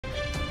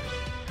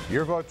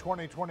Your Vote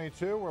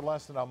 2022, we're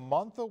less than a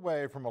month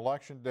away from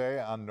Election Day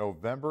on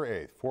November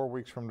 8th, 4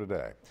 weeks from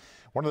today.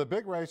 One of the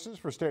big races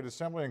for state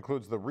assembly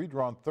includes the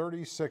redrawn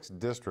 36th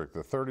district.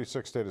 The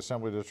 36th state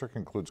assembly district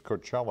includes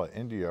Coachella,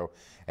 Indio,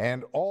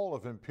 and all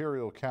of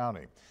Imperial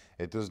County.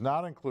 It does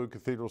not include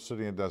Cathedral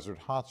City and Desert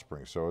Hot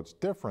Springs, so it's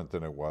different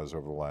than it was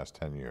over the last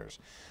 10 years.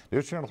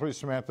 News Channel 3's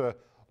Samantha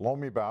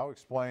Lomibao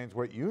explains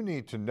what you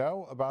need to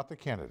know about the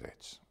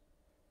candidates.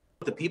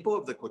 The people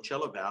of the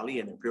Coachella Valley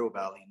and Imperial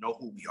Valley know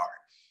who we are.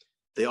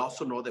 They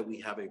also know that we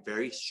have a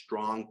very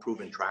strong,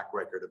 proven track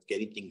record of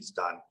getting things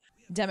done.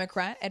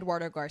 Democrat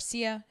Eduardo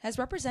Garcia has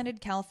represented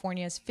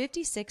California's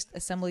 56th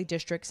Assembly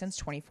District since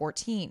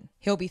 2014.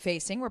 He'll be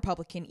facing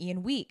Republican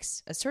Ian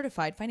Weeks, a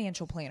certified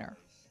financial planner.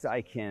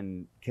 I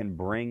can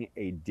bring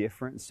a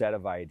different set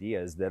of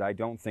ideas that I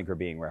don't think are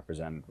being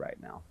represented right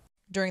now.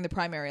 During the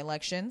primary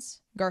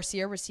elections,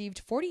 Garcia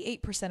received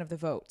 48% of the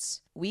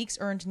votes. Weeks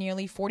earned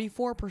nearly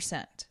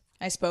 44%.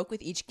 I spoke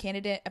with each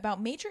candidate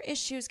about major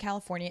issues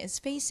California is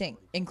facing,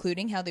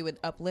 including how they would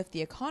uplift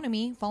the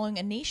economy following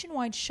a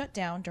nationwide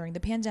shutdown during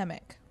the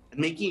pandemic.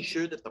 Making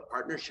sure that the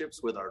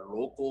partnerships with our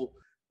local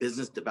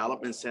business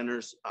development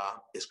centers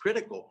is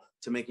critical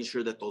to making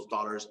sure that those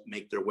dollars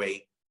make their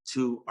way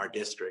to our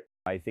district.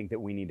 I think that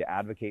we need to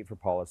advocate for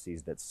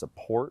policies that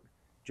support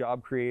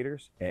job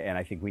creators, and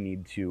I think we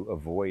need to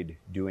avoid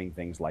doing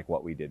things like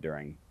what we did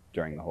during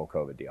the whole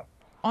COVID deal.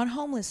 On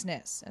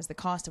homelessness, as the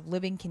cost of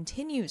living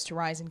continues to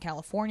rise in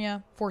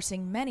California,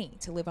 forcing many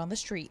to live on the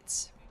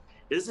streets.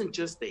 It isn't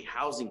just a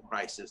housing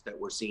crisis that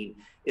we're seeing,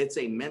 it's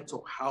a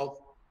mental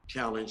health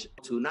challenge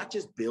to not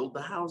just build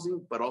the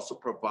housing, but also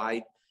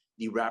provide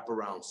the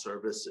wraparound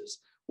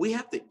services. We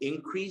have to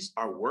increase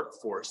our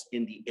workforce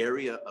in the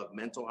area of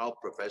mental health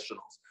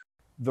professionals.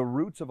 The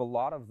roots of a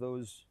lot of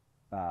those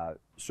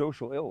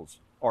social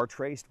ills are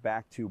traced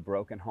back to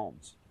broken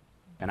homes.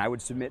 And I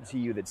would submit to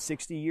you that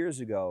 60 years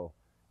ago,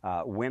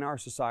 when our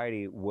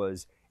society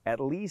was at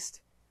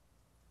least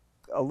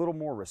a little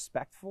more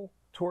respectful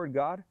toward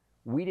God,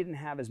 we didn't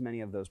have as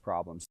many of those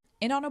problems.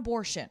 And on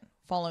abortion,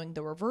 following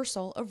the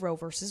reversal of Roe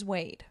versus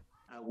Wade.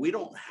 We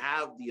don't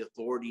have the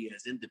authority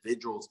as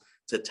individuals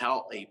to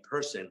tell a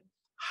person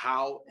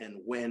how and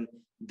when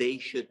they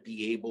should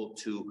be able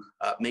to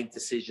make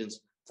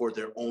decisions for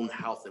their own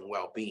health and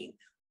well-being.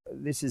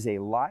 This is a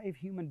live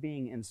human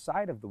being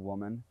inside of the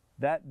woman.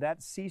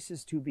 That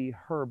ceases to be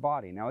her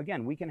body. Now,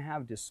 again, we can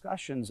have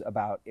discussions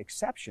about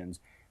exceptions,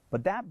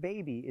 but that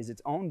baby is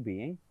its own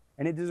being,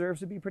 and it deserves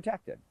to be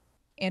protected.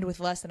 And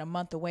with less than a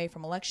month away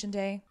from Election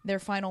Day, their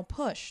final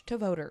push to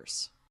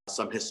voters.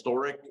 Some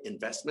historic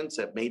investments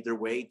have made their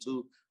way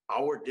to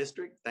our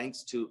district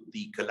thanks to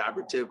the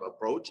collaborative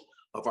approach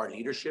of our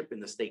leadership in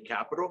the state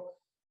capitol,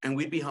 and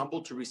we'd be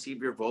humbled to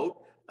receive your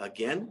vote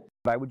again.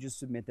 I would just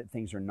submit that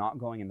things are not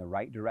going in the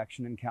right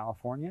direction in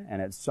California,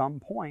 and at some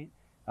point,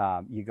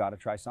 you got to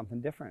try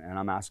something different, and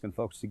I'm asking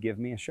folks to give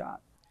me a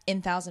shot.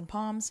 In Thousand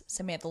Palms,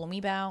 Samantha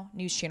Lomibao,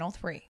 News Channel 3.